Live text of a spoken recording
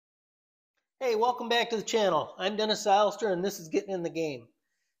Hey, welcome back to the channel. I'm Dennis Eilster and this is Getting in the Game.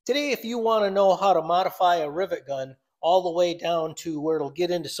 Today, if you want to know how to modify a rivet gun all the way down to where it'll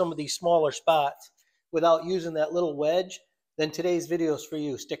get into some of these smaller spots without using that little wedge, then today's video is for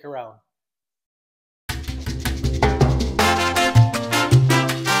you. Stick around.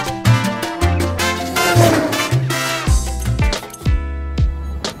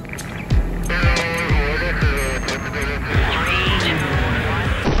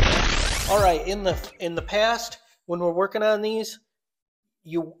 All right, in the past, when we're working on these,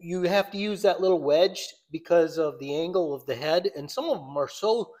 you have to use that little wedge because of the angle of the head, and some of them are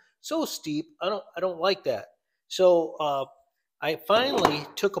so steep. I don't like that. So I finally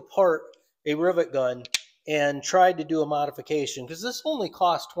took apart a rivet gun and tried to do a modification because this only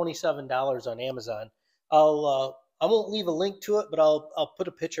cost $27 on Amazon. I won't leave a link to it, but I'll put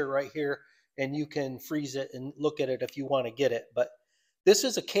a picture right here, and you can freeze it and look at it if you want to get it. But this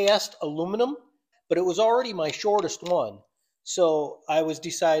is a cast aluminum, but it was already my shortest one. So I was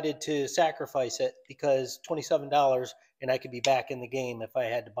decided to sacrifice it because $27 and I could be back in the game if I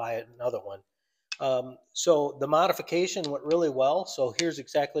had to buy another one. So the modification went really well. So here's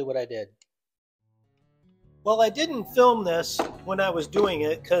exactly what I did. Well, I didn't film this when I was doing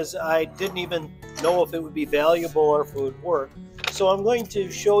it because I didn't even know if it would be valuable or if it would work. So I'm going to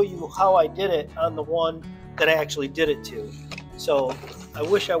show you how I did it on the one that I actually did it to. So I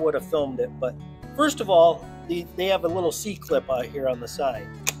wish I would have filmed it, but first of all, they have a little C-clip out here on the side.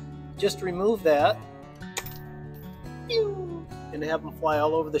 Just remove that and have them fly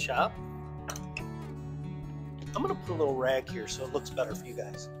all over the shop. I'm going to put a little rag here so it looks better for you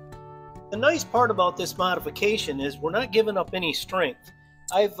guys. The nice part about this modification is we're not giving up any strength.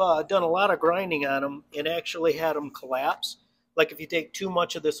 I've done a lot of grinding on them and actually had them collapse. Like if you take too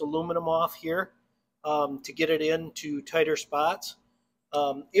much of this aluminum off here, to get it into tighter spots.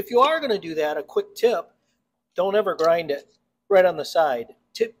 If you are going to do that, a quick tip, don't ever grind it right on the side.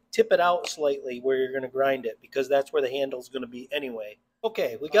 Tip it out slightly where you're going to grind it because that's where the handle is going to be anyway.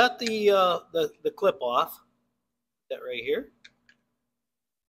 Okay, we got the clip off. That right here.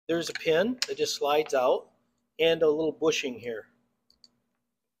 There's a pin that just slides out and a little bushing here.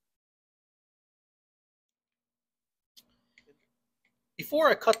 Before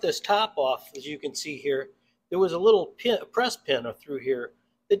I cut this top off, as you can see here, there was a little pin, a press pin through here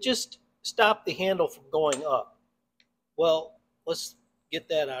that just stopped the handle from going up. Well, let's get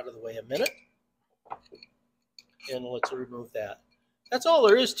that out of the way a minute. And let's remove that. That's all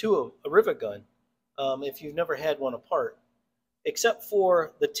there is to a rivet gun, if you've never had one apart, except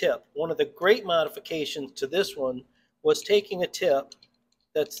for the tip. One of the great modifications to this one was taking a tip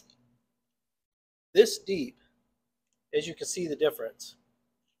that's this deep. As you can see the difference.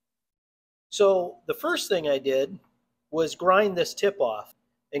 So the first thing I did was grind this tip off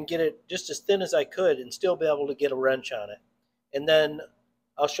and get it just as thin as I could and still be able to get a wrench on it. And then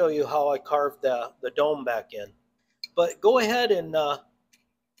I'll show you how I carved the dome back in. But go ahead and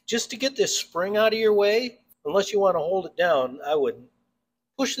just to get this spring out of your way, unless you want to hold it down, I wouldn't.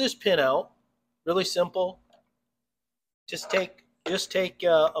 Push this pin out, really simple. Just take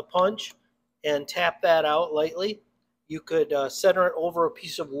a punch and tap that out lightly. You could center it over a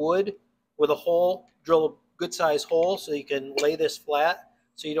piece of wood with a hole, drill a good size hole so you can lay this flat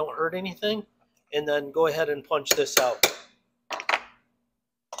so you don't hurt anything, and then go ahead and punch this out.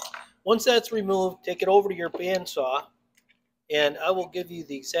 Once that's removed, take it over to your bandsaw, and I will give you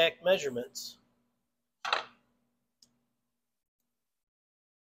the exact measurements.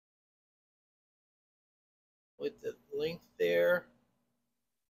 With the length there.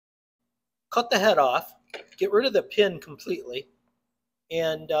 Cut the head off. Get rid of the pin completely,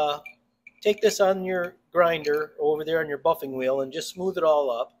 and take this on your grinder over there on your buffing wheel and just smooth it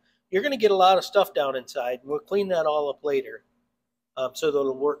all up. You're going to get a lot of stuff down inside, and we'll clean that all up later so that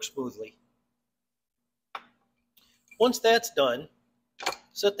it'll work smoothly. Once that's done,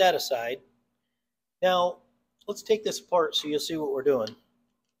 set that aside. Now, let's take this apart so you'll see what we're doing.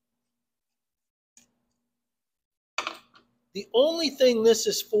 The only thing this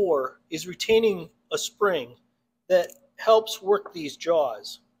is for is retaining a spring that helps work these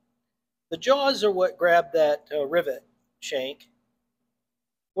jaws. The jaws are what grab that rivet shank.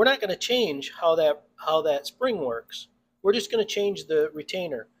 We're not going to change how that spring works. We're just going to change the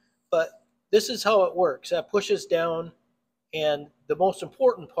retainer. But this is how it works. That pushes down, and the most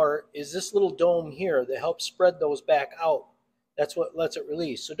important part is this little dome here that helps spread those back out. That's what lets it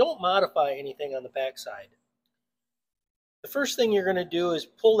release. So don't modify anything on the back side. The first thing you're going to do is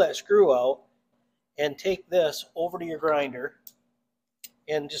pull that screw out and take this over to your grinder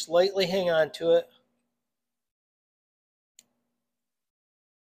and just lightly hang on to it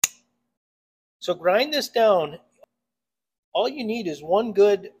So grind this down. All you need is one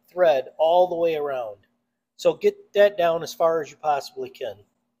good thread all the way around. So get that down as far as you possibly can.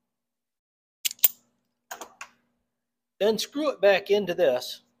 Then screw it back into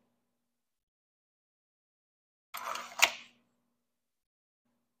this.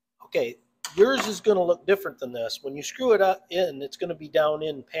 Okay, yours is going to look different than this. When you screw it up in, it's going to be down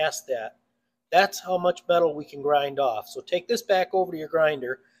in past that. That's how much metal we can grind off. So take this back over to your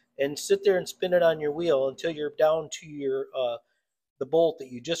grinder and sit there and spin it on your wheel until you're down to your the bolt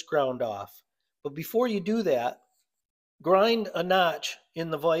that you just ground off. But before you do that, grind a notch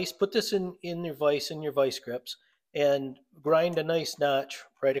in the vise. Put this in your vice grips, and grind a nice notch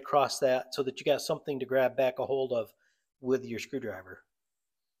right across that so that you got something to grab back a hold of with your screwdriver.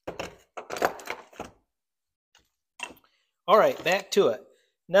 All right, back to it.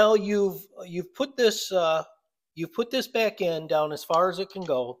 Now you've put this back in down as far as it can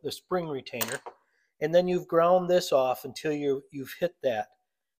go, the spring retainer, and then you've ground this off until you've hit that,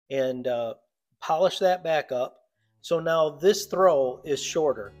 and polish that back up. So now this throw is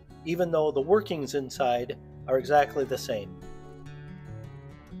shorter, even though the workings inside are exactly the same.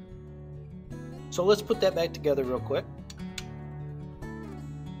 So let's put that back together real quick.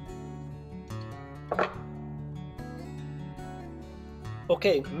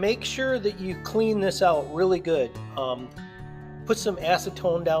 Okay, make sure that you clean this out really good. Put some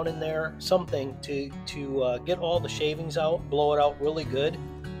acetone down in there, something to get all the shavings out, blow it out really good,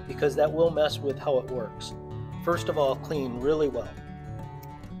 because that will mess with how it works. First of all, clean really well.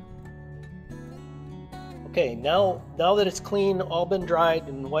 Okay, now that it's clean, all been dried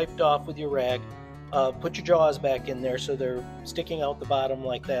and wiped off with your rag, put your jaws back in there so they're sticking out the bottom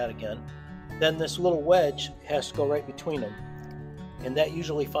like that again. Then this little wedge has to go right between them, and that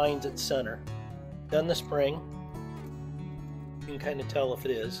usually finds its center. Then the spring, you can kind of tell if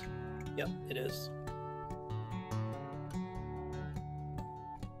it is. Yep, it is.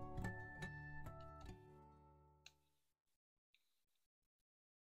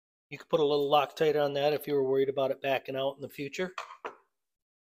 You could put a little Loctite on that if you were worried about it backing out in the future.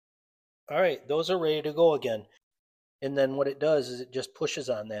 All right, those are ready to go again. And then what it does is it just pushes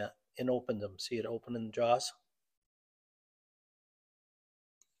on that and opens them. See it opening the jaws?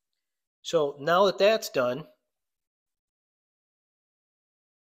 So now that that's done,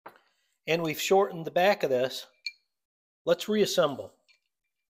 and we've shortened the back of this, let's reassemble.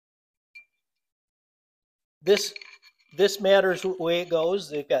 This matters the way it goes.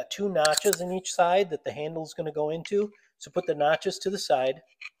 They've got two notches in each side that the handle is going to go into. So put the notches to the side.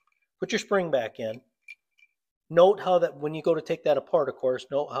 Put your spring back in. Note how that when you go to take that apart, of course,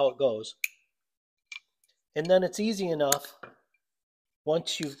 note how it goes. And then it's easy enough,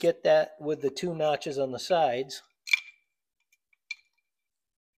 once you get that with the two notches on the sides,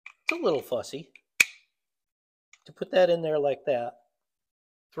 it's a little fussy, to put that in there like that.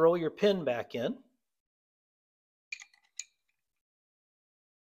 Throw your pin back in.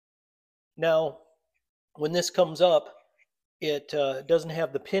 Now, when this comes up, it doesn't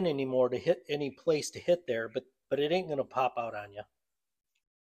have the pin anymore to hit any place to hit there, but it ain't going to pop out on you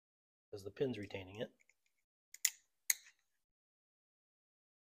because the pin's retaining it.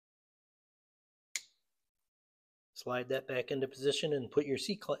 Slide that back into position and put your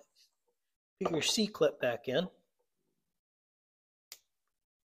C-clip back in.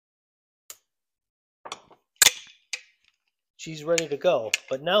 She's ready to go,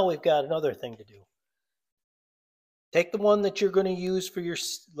 but now we've got another thing to do. Take the one that you're going to use for your,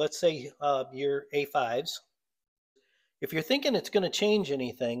 let's say, your A5s. If you're thinking it's going to change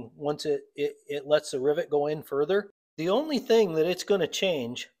anything once it lets the rivet go in further, the only thing that it's going to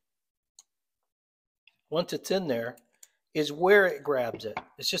change once it's in there is where it grabs it.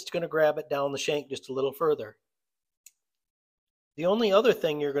 It's just going to grab it down the shank just a little further. The only other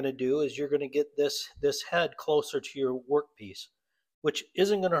thing you're going to do is you're going to get this head closer to your workpiece, which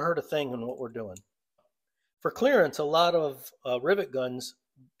isn't going to hurt a thing in what we're doing. For clearance, a lot of rivet guns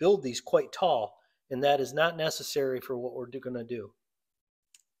build these quite tall, and that is not necessary for what we're going to do.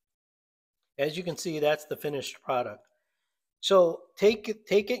 As you can see, that's the finished product. So take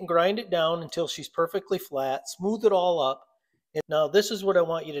it and grind it down until she's perfectly flat, smooth it all up. And now this is what I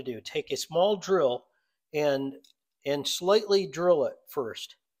want you to do. Take a small drill and slightly drill it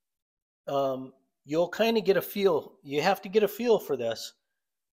first. You'll kind of get a feel. You have to get a feel for this.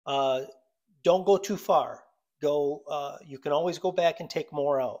 Don't go too far. You can always go back and take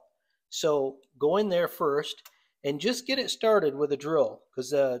more out. So go in there first and just get it started with a drill, because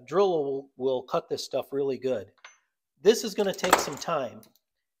the drill will cut this stuff really good. This is going to take some time.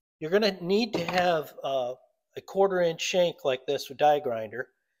 You're going to need to have a 1/4 inch shank like this with die grinder,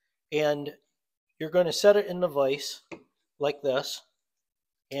 and you're going to set it in the vise like this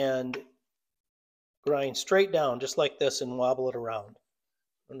and grind straight down just like this and wobble it around.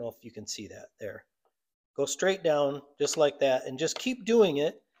 I don't know if you can see that there. Go straight down just like that and just keep doing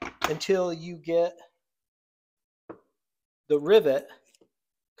it until you get the rivet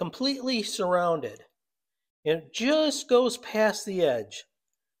completely surrounded. And it just goes past the edge.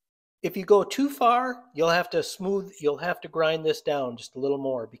 If you go too far, you'll have to grind this down just a little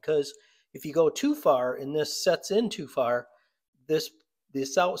more, because if you go too far and this sets in too far, this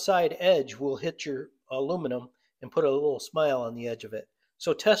outside edge will hit your aluminum and put a little smile on the edge of it.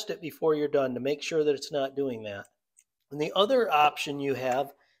 So test it before you're done to make sure that it's not doing that. And the other option you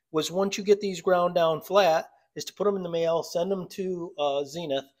have was, once you get these ground down flat, is to put them in the mail, send them to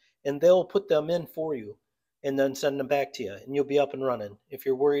Zenith, and they'll put them in for you and then send them back to you, and you'll be up and running. If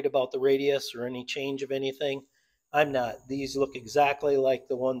you're worried about the radius or any change of anything, I'm not. These look exactly like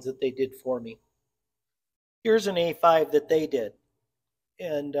the ones that they did for me. Here's an A5 that they did,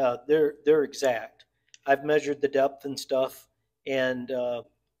 and they're exact. I've measured the depth and stuff, and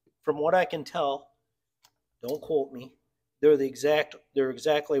from what I can tell, don't quote me, they're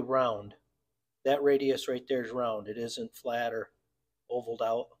exactly round. That radius right there is round. It isn't flat or ovaled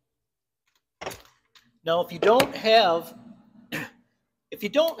out. Now, if you don't have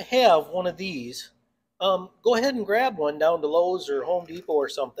one of these, go ahead and grab one down to Lowe's or Home Depot or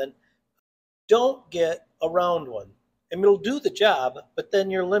something. Don't get a round one. I mean, it'll do the job, but then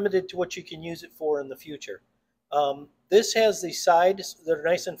you're limited to what you can use it for in the future. This has the sides that are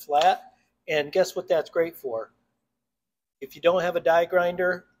nice and flat, and guess what that's great for? If you don't have a die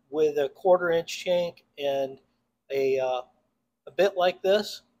grinder with a 1/4-inch shank and a bit like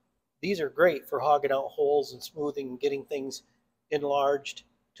this, these are great for hogging out holes and smoothing and getting things enlarged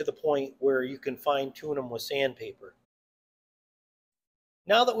to the point where you can fine-tune them with sandpaper.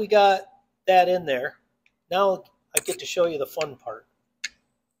 Now that we got that in there, now I get to show you the fun part.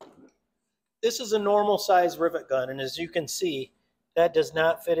 This is a normal size rivet gun, and as you can see, that does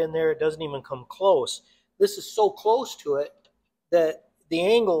not fit in there. It doesn't even come close. This is so close to it that the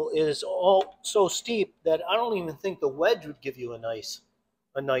angle is all so steep that I don't even think the wedge would give you a nice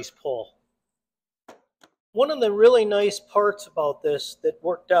pull. One of the really nice parts about this that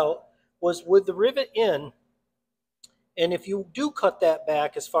worked out was with the rivet in, and if you do cut that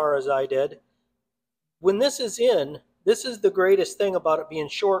back as far as I did, when this is in, this is the greatest thing about it being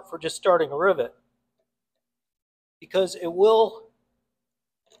short for just starting a rivet, because it will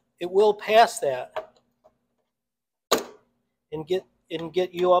pass that and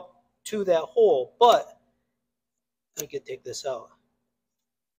get you up to that hole. But let me take this out.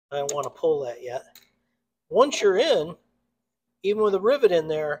 I don't want to pull that yet. Once you're in, even with a rivet in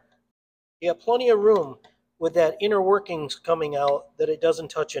there, you have plenty of room with that inner workings coming out that it doesn't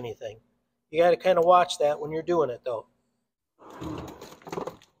touch anything. You got to kind of watch that when you're doing it, though.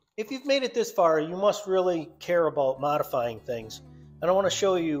 If you've made it this far, you must really care about modifying things. And I want to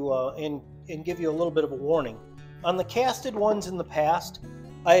show you and give you a little bit of a warning. On the casted ones in the past,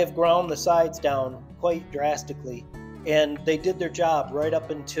 I have ground the sides down quite drastically, and they did their job right up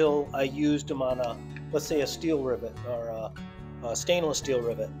until I used them on let's say a steel rivet or a stainless steel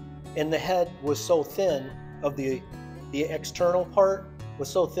rivet. And the head was so thin, of the external part was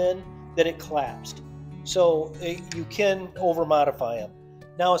so thin that it collapsed. So you can over modify them.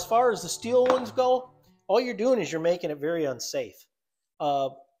 Now, as far as the steel ones go, all you're doing is you're making it very unsafe.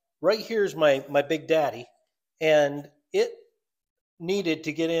 Right here's my Big Daddy, and it needed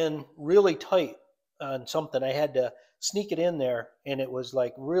to get in really tight on something. I had to sneak it in there, and it was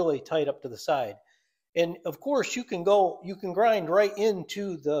like really tight up to the side. And of course, you can grind right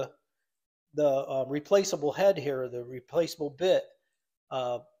into the replaceable head here, the replaceable bit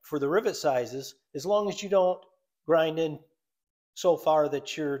for the rivet sizes, as long as you don't grind in so far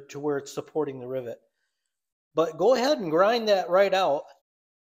that you're to where it's supporting the rivet. But go ahead and grind that right out.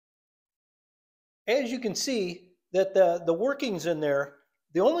 As you can see, that the workings in there,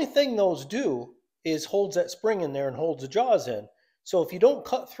 the only thing those do is holds that spring in there and holds the jaws in. So if you don't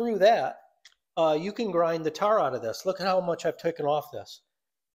cut through that, you can grind the tar out of this. Look at how much I've taken off this.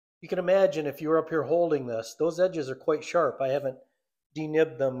 You can imagine if you were up here holding this, those edges are quite sharp. I haven't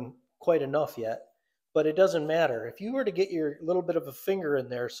denibbed them quite enough yet, but it doesn't matter. If you were to get your little bit of a finger in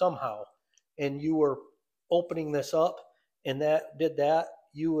there somehow, and you were opening this up, and that did that,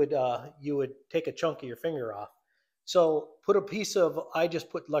 you would take a chunk of your finger off. So put a piece of, I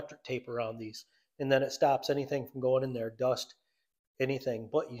just put electric tape around these, and then it stops anything from going in there, dust, anything.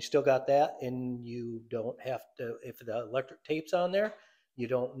 But you still got that, and you don't have to, if the electric tape's on there, you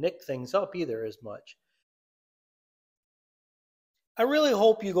don't nick things up either as much. I really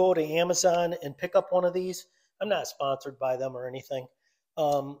hope you go to Amazon and pick up one of these. I'm not sponsored by them or anything.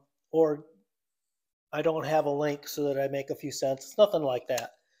 Or I don't have a link so that I make a few cents. It's nothing like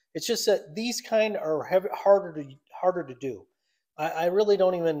that. It's just that these kind are harder to do. I really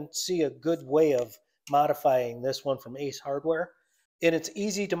don't even see a good way of modifying this one from Ace Hardware, and it's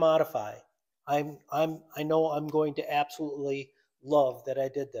easy to modify. I know I'm going to absolutely love that I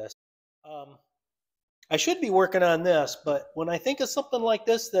did this. Um, I should be working on this, but when I think of something like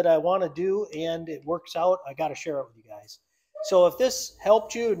this that I want to do and it works out, I got to share it with you guys. So if this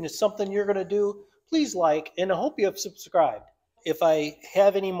helped you and it's something you're going to do, please like, and I hope you have subscribed. If I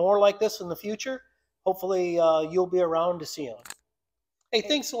have any more like this in the future, hopefully you'll be around to see them. Hey,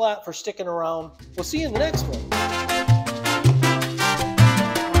 thanks a lot for sticking around. We'll see you in the next one.